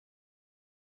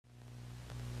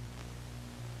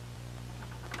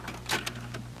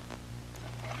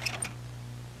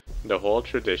The whole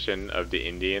tradition of the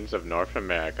Indians of North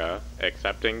America,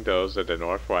 excepting those of the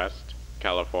Northwest,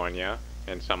 California,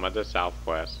 and some of the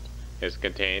Southwest, is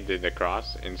contained in the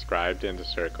cross inscribed in the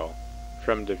circle.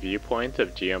 From the viewpoint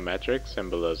of geometric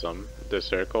symbolism, the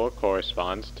circle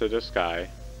corresponds to the sky,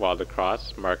 while the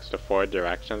cross marks the four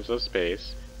directions of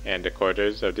space and the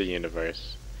quarters of the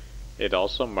universe. It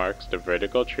also marks the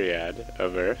vertical triad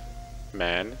of earth,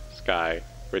 man, sky,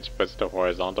 which puts the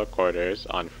horizontal quarters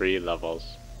on 3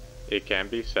 levels. It can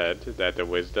be said that the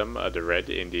wisdom of the Red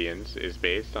Indians is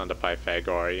based on the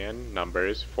Pythagorean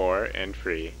numbers 4 and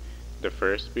 3, the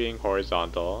first being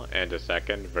horizontal and the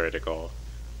second vertical.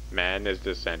 Man is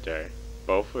the center,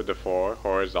 both of the 4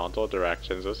 horizontal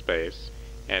directions of space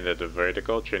and of the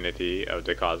vertical trinity of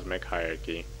the cosmic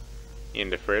hierarchy. In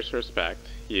the first respect,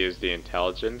 he is the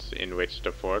intelligence in which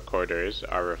the 4 quarters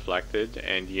are reflected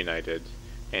and united,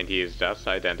 and he is thus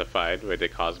identified with the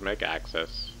cosmic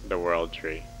axis, the world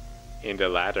tree. In the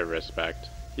latter respect,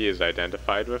 he is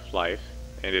identified with life,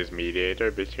 and is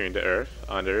mediator between the earth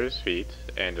under his feet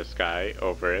and the sky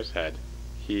over his head.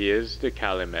 He is the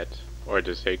calumet, or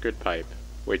the sacred pipe,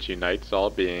 which unites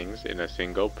all beings in a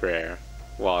single prayer,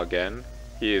 while again,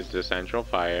 he is the central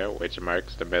fire which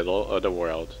marks the middle of the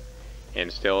world,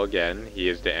 and still again he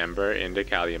is the ember in the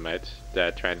calumet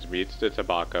that transmutes the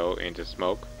tobacco into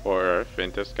smoke or earth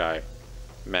into sky.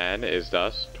 Man is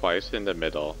thus twice in the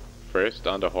middle, first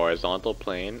on the horizontal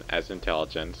plane as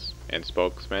intelligence and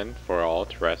spokesman for all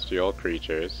terrestrial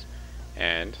creatures,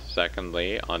 and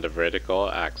secondly on the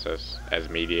vertical axis as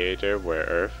mediator where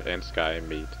earth and sky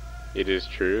meet. It is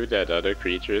true that other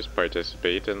creatures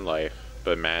participate in life,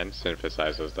 but man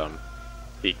synthesizes them.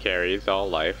 He carries all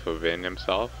life within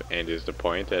himself and is the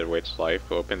point at which life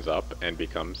opens up and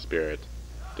becomes spirit.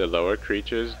 The lower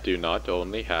creatures do not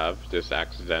only have this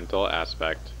accidental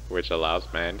aspect, which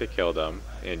allows man to kill them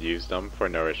and use them for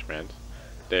nourishment,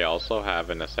 they also have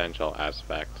an essential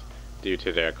aspect, due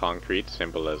to their concrete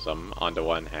symbolism on the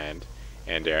one hand,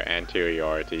 and their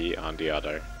anteriority on the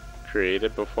other.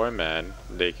 Created before man,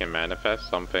 they can manifest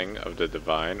something of the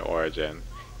divine origin,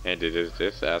 and it is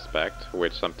this aspect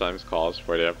which sometimes calls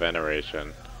for their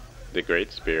veneration. The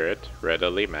Great Spirit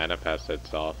readily manifests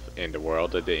itself in the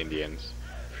world of the Indians,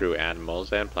 through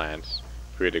animals and plants,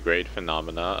 through the great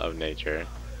phenomena of nature,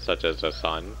 such as the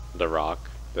sun, the rock,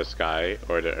 the sky,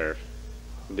 or the earth.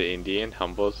 The Indian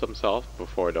humbles himself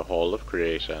before the whole of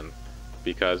creation,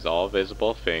 because all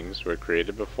visible things were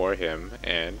created before him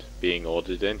and, being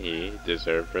older than he,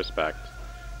 deserve respect.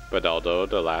 But although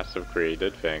the last of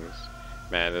created things,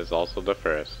 man is also the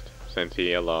first, since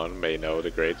he alone may know the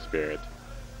Great Spirit.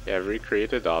 Every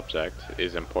created object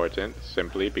is important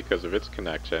simply because of its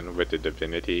connection with the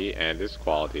divinity and its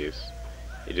qualities.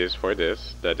 It is for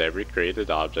this that every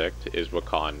created object is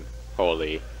Guenon,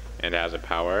 holy, and has a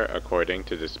power according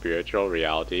to the spiritual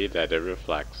reality that it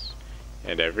reflects,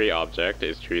 and every object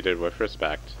is treated with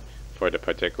respect, for the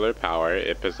particular power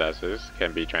it possesses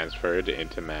can be transferred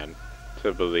into man.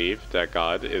 To believe that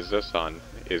God is the sun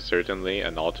is certainly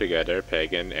an altogether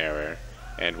pagan error,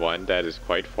 and one that is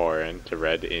quite foreign to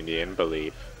Red Indian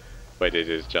belief, but it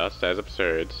is just as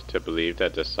absurd to believe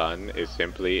that the sun is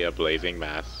simply a blazing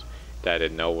mass, that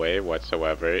in no way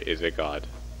whatsoever is a god.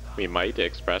 We might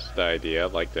express the idea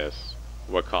like this: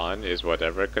 Guenon is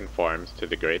whatever conforms to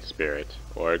the Great Spirit,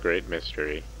 or Great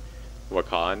Mystery.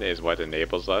 Guenon is what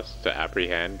enables us to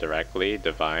apprehend directly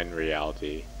divine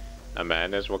reality. A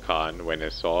man is Guenon when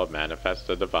his soul manifests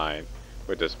the divine,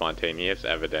 with the spontaneous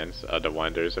evidence of the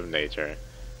wonders of nature,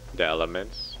 the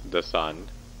elements, the sun,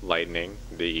 lightning,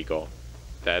 the eagle.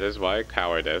 That is why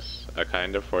cowardice, a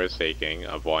kind of forsaking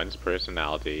of one's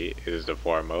personality, is the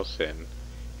foremost sin,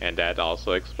 and that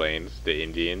also explains the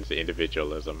Indian's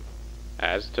individualism.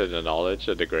 As to the knowledge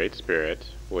of the Great Spirit,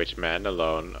 which man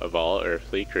alone of all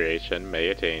earthly creation may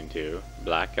attain to,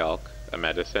 Black Elk, a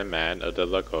medicine man of the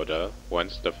Lakota,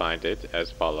 once defined it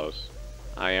as follows: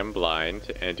 I am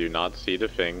blind and do not see the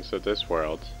things of this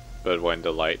world, but when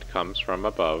the light comes from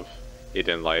above, it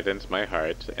enlightens my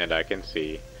heart and I can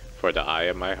see, for the eye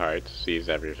of my heart sees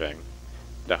everything.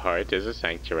 The heart is a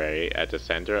sanctuary at the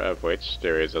center of which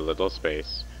there is a little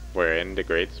space, wherein the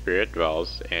Great Spirit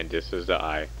dwells, and this is the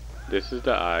eye. This is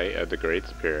the eye of the Great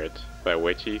Spirit, by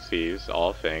which he sees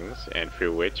all things and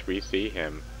through which we see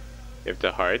him. If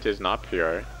the heart is not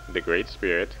pure, the Great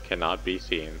Spirit cannot be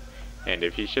seen, and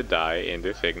if you should die in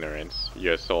this ignorance,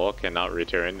 your soul cannot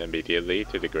return immediately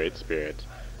to the Great Spirit,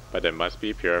 but it must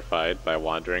be purified by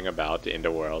wandering about in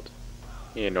the world.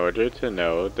 In order to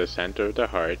know the center of the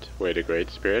heart where the Great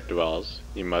Spirit dwells,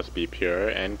 you must be pure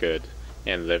and good,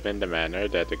 and live in the manner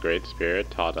that the Great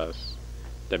Spirit taught us.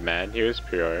 The man who is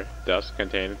pure thus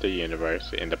contains the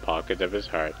universe in the pocket of his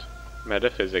heart.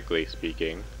 Metaphysically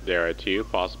speaking, there are two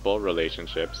possible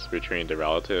relationships between the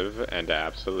relative and the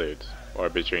absolute, or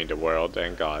between the world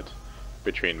and God,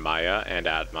 between Maya and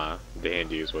Atma, the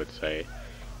Hindus would say,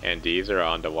 and these are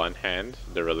on the one hand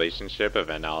the relationship of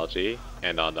analogy,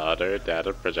 and on the other that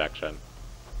of projection.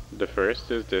 The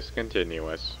first is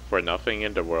discontinuous, for nothing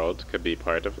in the world could be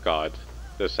part of God.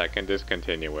 The second is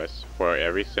continuous, for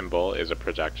every symbol is a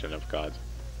projection of God.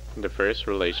 The first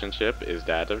relationship is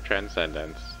that of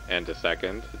transcendence, and the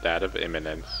second that of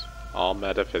immanence. All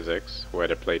metaphysics,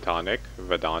 whether Platonic,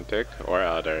 Vedantic, or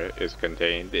other, is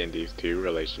contained in these two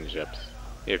relationships.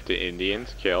 If the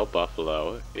Indians kill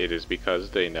buffalo, it is because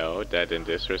they know that in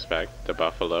this respect the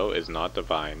buffalo is not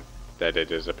divine, that it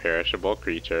is a perishable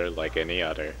creature like any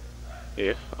other.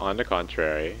 If, on the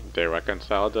contrary, they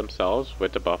reconcile themselves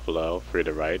with the buffalo through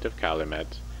the rite of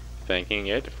calumet, thanking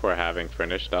it for having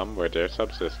furnished them with their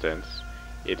subsistence,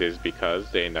 it is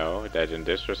because they know that in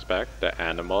this respect the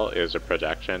animal is a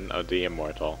projection of the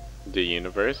immortal. The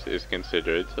universe is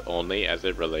considered only as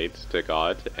it relates to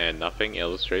God, and nothing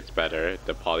illustrates better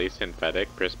the polysynthetic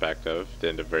perspective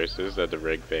than the verses of the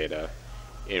Rig Veda,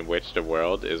 in which the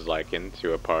world is likened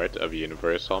to a part of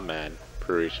universal man,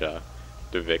 Purusha,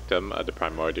 the victim of the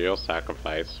primordial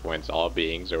sacrifice whence all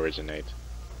beings originate.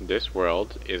 This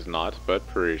world is naught but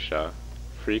Purusha.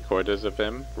 3/4 of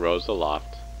him rose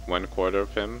aloft, 1/4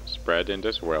 of him spread in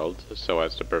this world so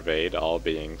as to pervade all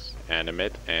beings,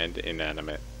 animate and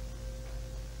inanimate.